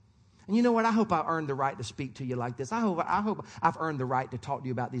 And you know what? I hope I earned the right to speak to you like this. I hope I've earned the right to talk to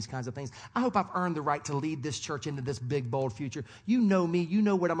you about these kinds of things. I hope I've earned the right to lead this church into this big, bold future. You know me. You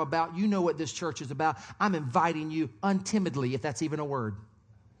know what I'm about. You know what this church is about. I'm inviting you untimidly, if that's even a word.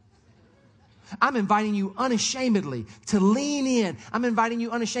 I'm inviting you unashamedly to lean in. I'm inviting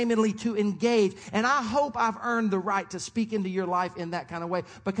you unashamedly to engage. And I hope I've earned the right to speak into your life in that kind of way.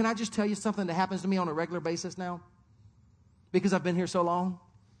 But can I just tell you something that happens to me on a regular basis now? Because I've been here so long.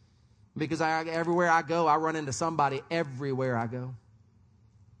 Because everywhere I go, I run into somebody everywhere I go.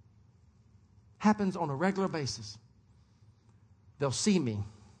 Happens on a regular basis. They'll see me,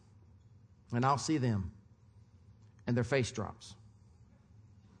 and I'll see them, and their face drops.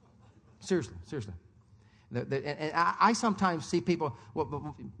 Seriously. And I sometimes see people,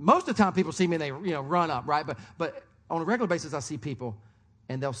 well, most of the time people see me and they run up, right? But on a regular basis, I see people,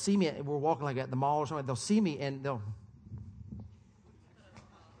 and they'll see me, and we're walking like at the mall or something, they'll see me, and they'll...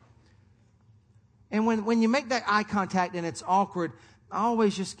 And when you make that eye contact and it's awkward, I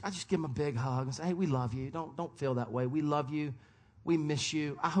just give them a big hug and say, hey, we love you. Don't feel that way. We love you. We miss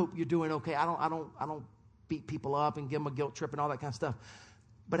you. I hope you're doing okay. I don't beat people up and give them a guilt trip and all that kind of stuff.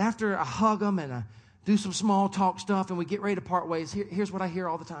 But after I hug them and I do some small talk stuff and we get ready to part ways, here's what I hear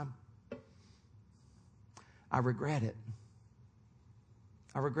all the time. I regret it.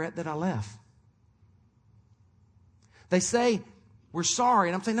 I regret that I left. They say, we're sorry.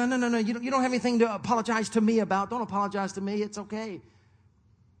 And I'm saying, no. You don't have anything to apologize to me about. Don't apologize to me. It's okay.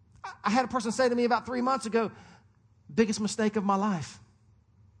 I had a person say to me about 3 months ago, biggest mistake of my life,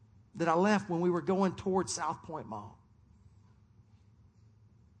 that I left when we were going towards South Point Mall.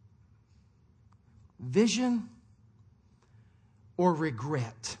 Vision or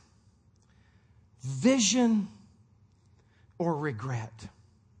regret? Vision or regret?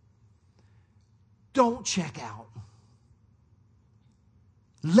 Don't check out.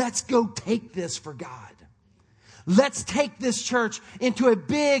 Let's go take this for God. Let's take this church into a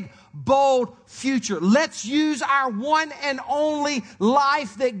big, bold future. Let's use our one and only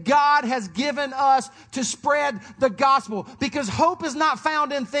life that God has given us to spread the gospel. Because hope is not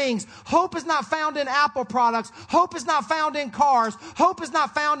found in things. Hope is not found in Apple products. Hope is not found in cars. Hope is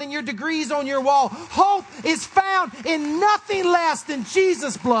not found in your degrees on your wall. Hope is found in nothing less than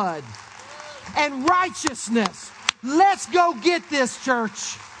Jesus' blood and righteousness. Let's go get this,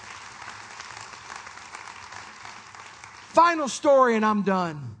 church. Final story and I'm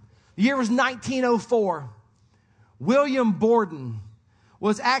done. The year was 1904. William Borden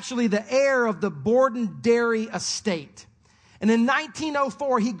was actually the heir of the Borden Dairy Estate. And in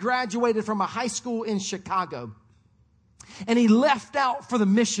 1904, he graduated from a high school in Chicago. And he left out for the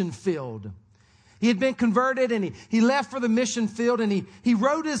mission field. He had been converted and he left for the mission field and he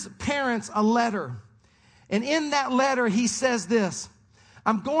wrote his parents a letter. And in that letter, he says this,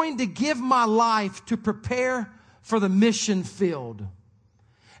 I'm going to give my life to prepare for the mission field.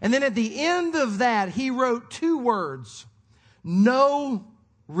 And then at the end of that, he wrote 2 words, no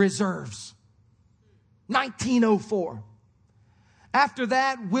reserves. 1904. After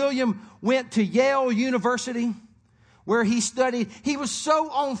that, William went to Yale University, where he studied. He was so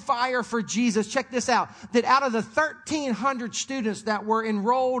on fire for Jesus, check this out, that out of the 1,300 students that were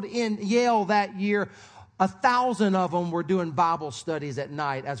enrolled in Yale that year, 1,000 of them were doing Bible studies at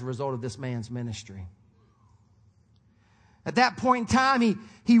night as a result of this man's ministry. At that point in time,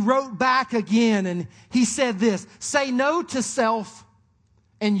 he wrote back again and he said this, say no to self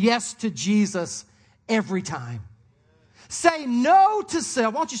and yes to Jesus every time. Say no to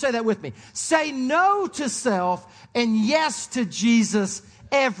self. Why don't you say that with me? Say no to self and yes to Jesus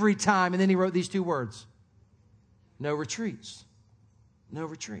every time. And then he wrote these 2 words. No retreats. No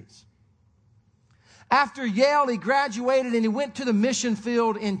retreats. After Yale, he graduated and he went to the mission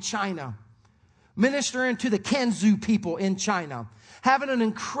field in China, ministering to the Kanzu people in China, having an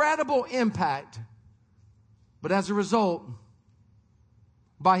incredible impact. But as a result,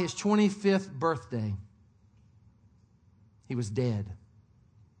 by his 25th birthday, he was dead.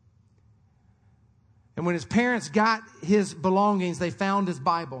 And when his parents got his belongings, they found his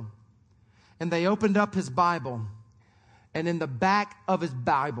Bible. And they opened up his Bible. And in the back of his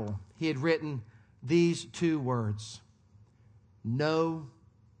Bible, he had written these 2 words. No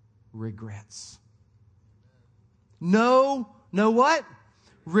regrets. No what?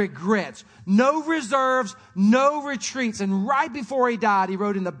 Regrets. No reserves, no retreats. And right before he died, he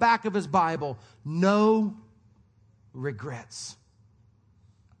wrote in the back of his Bible, no regrets.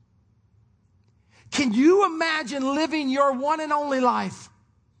 Can you imagine living your one and only life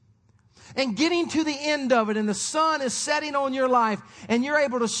and getting to the end of it and the sun is setting on your life and you're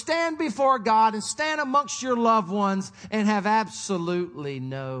able to stand before God and stand amongst your loved ones and have absolutely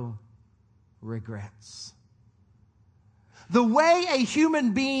no regrets? The way a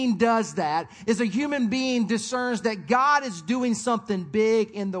human being does that is a human being discerns that God is doing something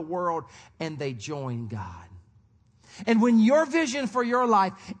big in the world and they join God. And when your vision for your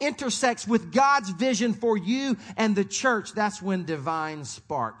life intersects with God's vision for you and the church, that's when divine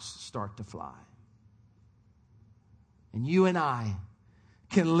sparks start to fly. And you and I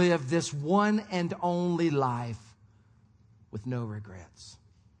can live this one and only life with no regrets.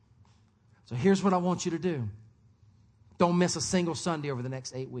 So here's what I want you to do. Don't miss a single Sunday over the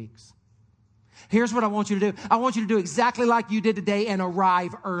next 8 weeks. Here's what I want you to do. I want you to do exactly like you did today and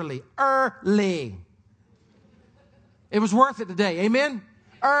arrive early. Early. It was worth it today. Amen?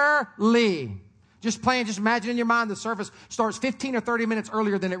 Early. Just imagine in your mind the service starts 15 or 30 minutes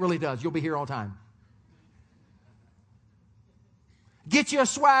earlier than it really does. You'll be here on time. Get you a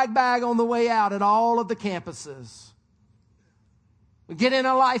swag bag on the way out at all of the campuses. Get in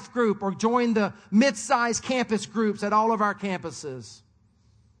a life group or join the mid-sized campus groups at all of our campuses.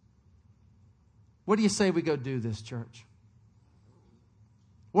 What do you say we go do this, church?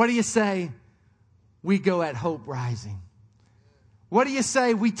 What do you say we go at Hope Rising? What do you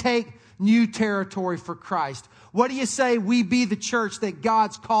say we take new territory for Christ? What do you say we be the church that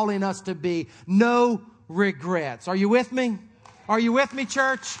God's calling us to be? No regrets. Are you with me? Are you with me,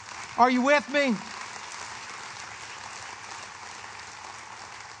 church? Are you with me?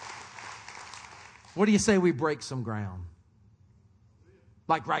 What do you say we break some ground?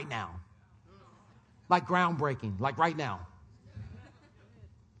 Like right now. Like groundbreaking. Like right now.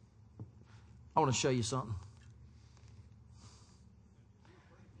 I want to show you something.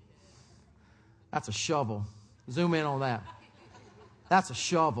 That's a shovel. Zoom in on that. That's a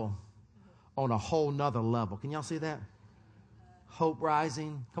shovel on a whole nother level. Can y'all see that? Hope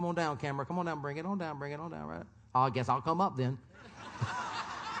Rising. Come on down, camera. Come on down. Bring it on down. Bring it on down. Right? I guess I'll come up then.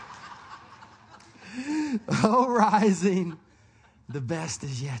 Hope Rising. The best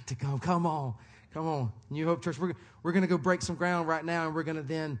is yet to come. Come on. Come on. New Hope Church. We're going to go break some ground right now, and we're going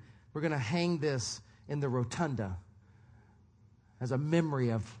to hang this in the rotunda as a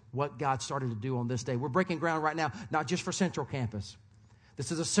memory of what God started to do on this day. We're breaking ground right now, not just for Central Campus.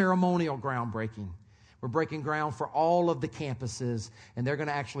 This is a ceremonial groundbreaking. We're breaking ground for all of the campuses, and they're going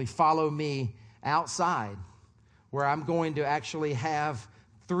to actually follow me outside, where I'm going to actually have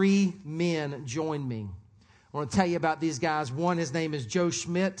 3 men join me. I want to tell you about these guys. One, his name is Joe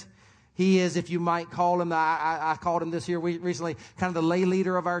Schmidt. He is, if you might call him, I called him this year recently, kind of the lay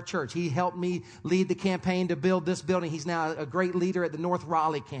leader of our church. He helped me lead the campaign to build this building. He's now a great leader at the North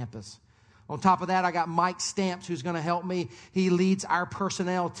Raleigh campus. On top of that, I got Mike Stamps, who's going to help me. He leads our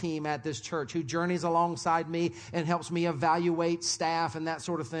personnel team at this church, who journeys alongside me and helps me evaluate staff and that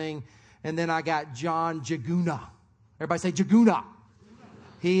sort of thing. And then I got John Jaguna. Everybody say Jaguna.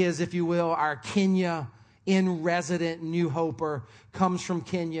 He is, if you will, our Kenya in-resident New Hoper, comes from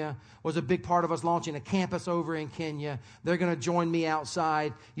Kenya, was a big part of us launching a campus over in Kenya. They're going to join me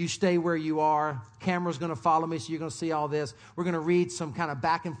outside. You stay where you are. Camera's going to follow me, so you're going to see all this. We're going to read some kind of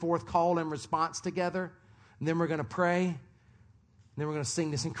back and forth call and response together, and then we're going to pray, and then we're going to sing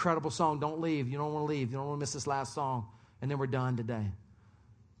this incredible song, Don't Leave. You don't want to leave. You don't want to miss this last song, and then we're done today.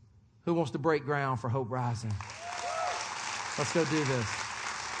 Who wants to break ground for Hope Rising? Let's go do this.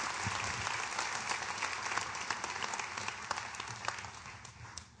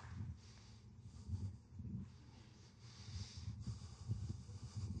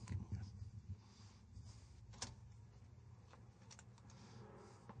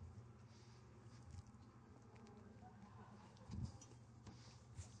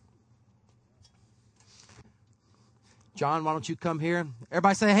 John, why don't you come here?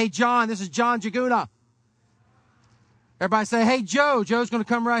 Everybody say, hey, John, this is John Jaguna. Everybody say, hey, Joe. Joe's going to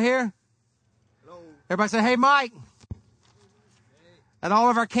come right here. Hello. Everybody say, hey, Mike. Hey. At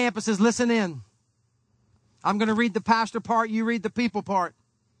all of our campuses, listen in. I'm going to read the pastor part. You read the people part.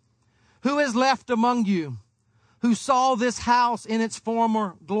 Who is left among you who saw this house in its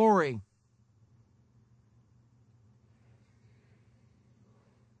former glory?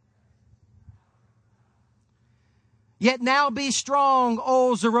 Yet now be strong,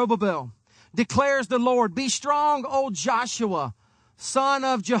 O Zerubbabel, declares the Lord. Be strong, O Joshua, son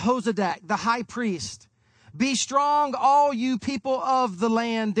of Jehozadak, the high priest. Be strong, all you people of the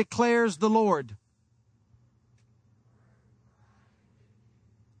land, declares the Lord.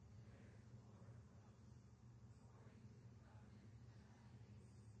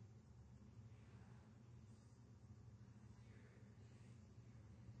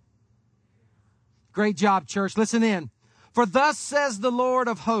 Great job, church. Listen in. For thus says the Lord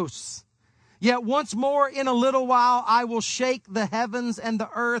of hosts, yet once more in a little while I will shake the heavens and the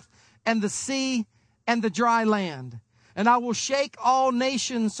earth and the sea and the dry land. And I will shake all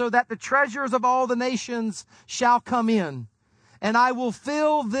nations so that the treasures of all the nations shall come in. And I will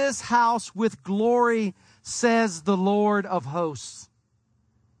fill this house with glory, says the Lord of hosts.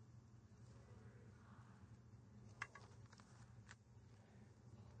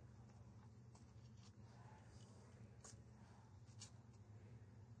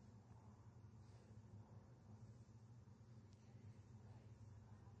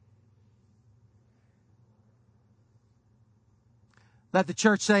 Let the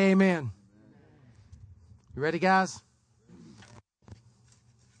church say amen. You ready, guys?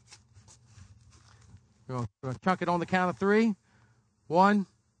 We're going to chunk it on the count of 3. 1,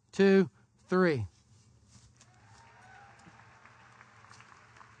 2, 3.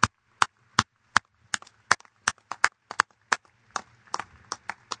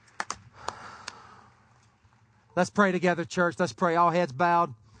 Let's pray together, church. Let's pray. All heads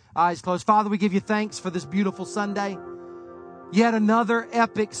bowed, eyes closed. Father, we give you thanks for this beautiful Sunday. Yet another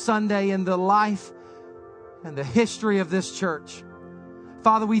epic Sunday in the life and the history of this church.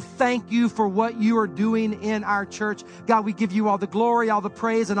 Father, we thank you for what you are doing in our church. God, we give you all the glory, all the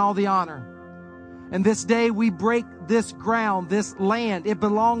praise, and all the honor. And this day we break this ground, this land. It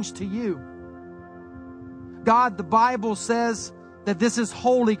belongs to you. God, the Bible says that this is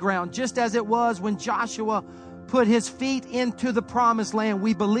holy ground, just as it was when Joshua put his feet into the promised land.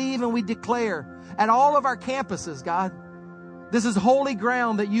 We believe and we declare at all of our campuses, God, this is holy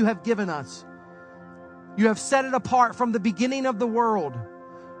ground that you have given us. You have set it apart from the beginning of the world,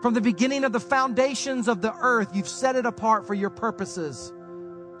 from the beginning of the foundations of the earth. You've set it apart for your purposes,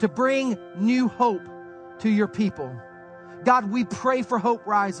 to bring new hope to your people. God, we pray for Hope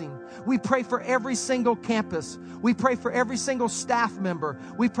Rising. We pray for every single campus. We pray for every single staff member.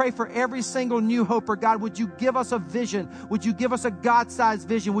 We pray for every single new hoper. God, would you give us a vision? Would you give us a God-sized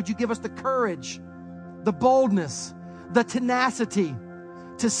vision? Would you give us the courage, the boldness, the tenacity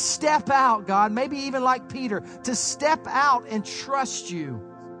to step out, God, maybe even like Peter, to step out and trust you.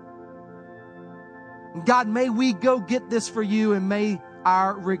 God, may we go get this for you, and may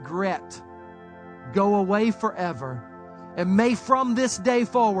our regret go away forever. And may from this day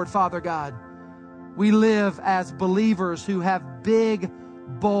forward, Father God, we live as believers who have big,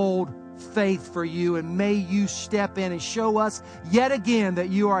 bold faith for you. And may you step in and show us yet again that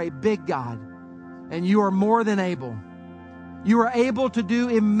you are a big God and you are more than able. You are able to do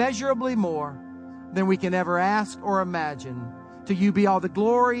immeasurably more than we can ever ask or imagine. To you be all the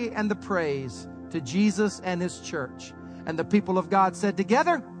glory and the praise, to Jesus and his church. And the people of God said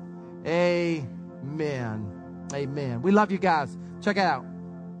together, amen. Amen. We love you guys. Check it out.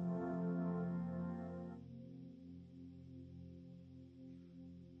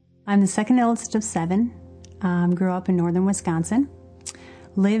 I'm the second eldest of 7. Grew up in northern Wisconsin.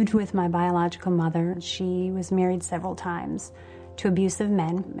 Lived with my biological mother. She was married several times to abusive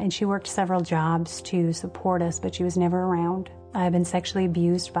men, and she worked several jobs to support us, but she was never around. I've been sexually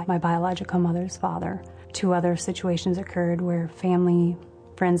abused by my biological mother's father. 2 other situations occurred where family,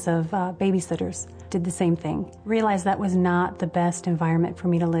 friends of babysitters did the same thing. Realized that was not the best environment for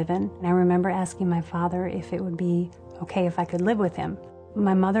me to live in. And I remember asking my father if it would be okay if I could live with him.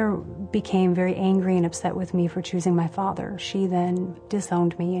 My mother became very angry and upset with me for choosing my father. She then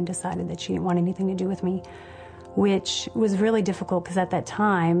disowned me and decided that she didn't want anything to do with me, which was really difficult because at that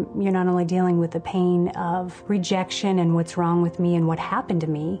time, you're not only dealing with the pain of rejection and what's wrong with me and what happened to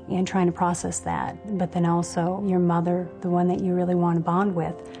me and trying to process that, but then also your mother, the one that you really want to bond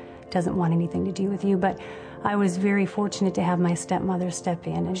with, doesn't want anything to do with you. But I was very fortunate to have my stepmother step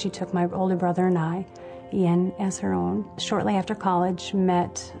in, and she took my older brother and I in as her own. Shortly after college,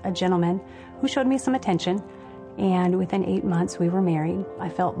 met a gentleman who showed me some attention, and within 8 months we were married. I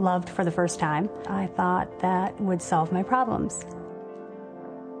felt loved for the first time. I thought that would solve my problems.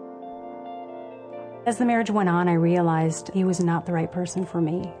 As the marriage went on, I realized he was not the right person for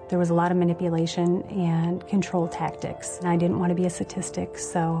me. There was a lot of manipulation and control tactics. And I didn't want to be a statistic,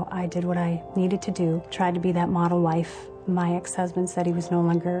 so I did what I needed to do, tried to be that model wife. My ex-husband said he was no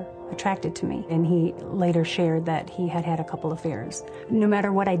longer attracted to me, and he later shared that he had had a couple affairs. No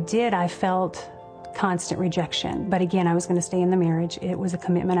matter what I did, I felt constant rejection. But again, I was going to stay in the marriage. It was a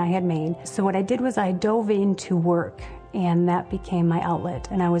commitment I had made. So what I did was I dove into work, and that became my outlet,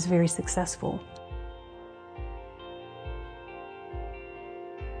 and I was very successful.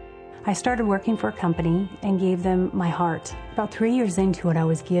 I started working for a company and gave them my heart. About 3 years into it, I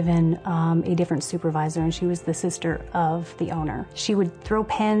was given a different supervisor, and she was the sister of the owner. She would throw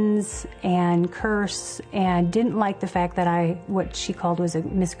pens and curse and didn't like the fact that what she called was a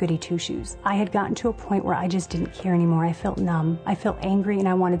Miss Goody Two-Shoes. I had gotten to a point where I just didn't care anymore. I felt numb. I felt angry, and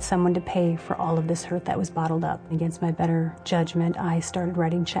I wanted someone to pay for all of this hurt that was bottled up. Against my better judgment, I started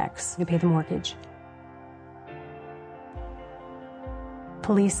writing checks to pay the mortgage.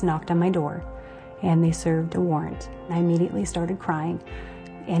 Police knocked on my door, and they served a warrant. I immediately started crying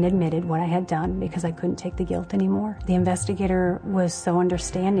and admitted what I had done because I couldn't take the guilt anymore. The investigator was so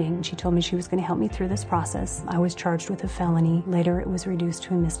understanding. She told me she was going to help me through this process. I was charged with a felony. Later, it was reduced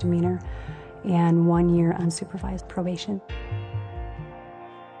to a misdemeanor and 1 year unsupervised probation.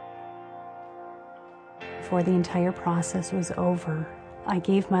 Before the entire process was over, I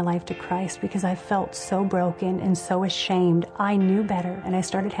gave my life to Christ because I felt so broken and so ashamed. I knew better, and I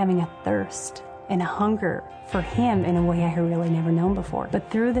started having a thirst and a hunger for Him in a way I had really never known before. But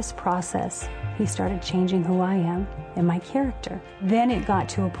through this process, He started changing who I am and my character. Then it got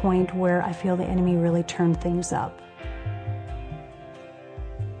to a point where I feel the enemy really turned things up.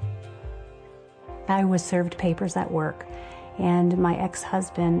 I was served papers at work, and my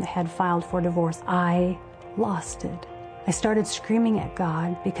ex-husband had filed for divorce. I lost it. I started screaming at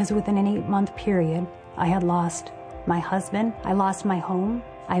God because within an 8-month period, I had lost my husband, I lost my home,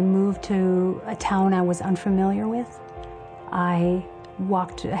 I moved to a town I was unfamiliar with, I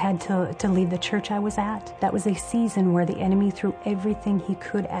had to leave the church I was at. That was a season where the enemy threw everything he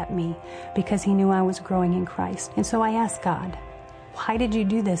could at me because he knew I was growing in Christ. And so I asked God, why did you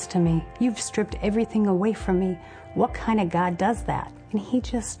do this to me? You've stripped everything away from me. What kind of God does that? And He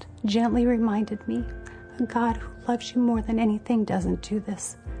just gently reminded me, a God who loves you more than anything doesn't do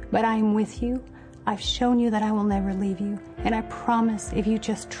this. But I am with you. I've shown you that I will never leave you. And I promise if you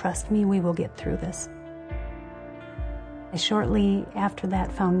just trust me, we will get through this. I shortly after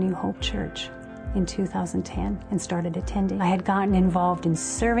that found New Hope Church in 2010 and started attending. I had gotten involved in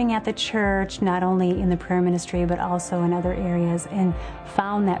serving at the church, not only in the prayer ministry, but also in other areas, and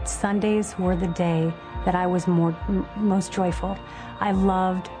found that Sundays were the day that I was most joyful. I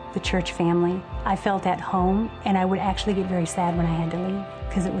loved the church family. I felt at home, and I would actually get very sad when I had to leave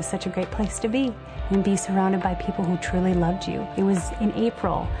because it was such a great place to be and be surrounded by people who truly loved you. It was in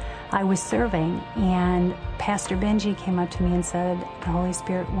April. I was serving, and Pastor Benji came up to me and said, the Holy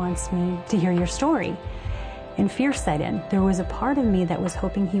Spirit wants me to hear your story. And fear set in. There was a part of me that was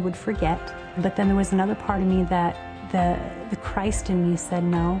hoping he would forget, but then there was another part of me that the Christ in me said,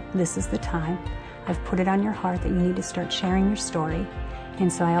 no, this is the time. I've put it on your heart that you need to start sharing your story.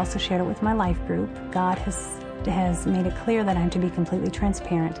 And so I also shared it with my life group. God has made it clear that I'm to be completely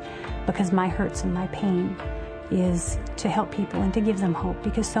transparent because my hurts and my pain is to help people and to give them hope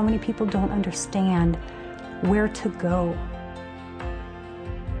because so many people don't understand where to go.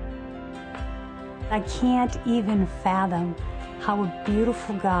 I can't even fathom how a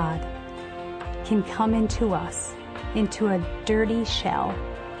beautiful God can come into us, into a dirty shell,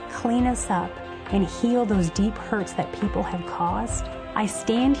 clean us up, and heal those deep hurts that people have caused. I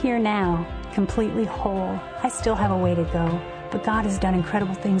stand here now completely whole. I still have a way to go, but God has done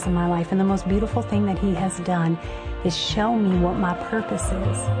incredible things in my life, and the most beautiful thing that He has done is show me what my purpose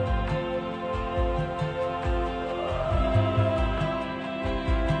is.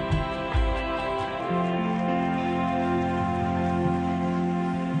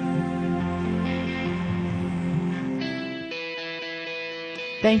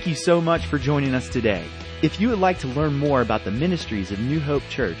 Thank you so much for joining us today. If you would like to learn more about the ministries of New Hope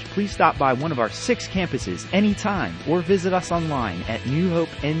Church, please stop by one of our 6 campuses anytime or visit us online at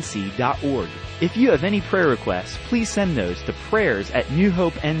newhopenc.org. If you have any prayer requests, please send those to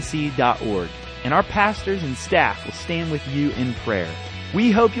prayers@newhopenc.org, and our pastors and staff will stand with you in prayer.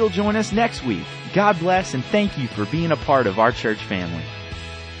 We hope you'll join us next week. God bless, and thank you for being a part of our church family.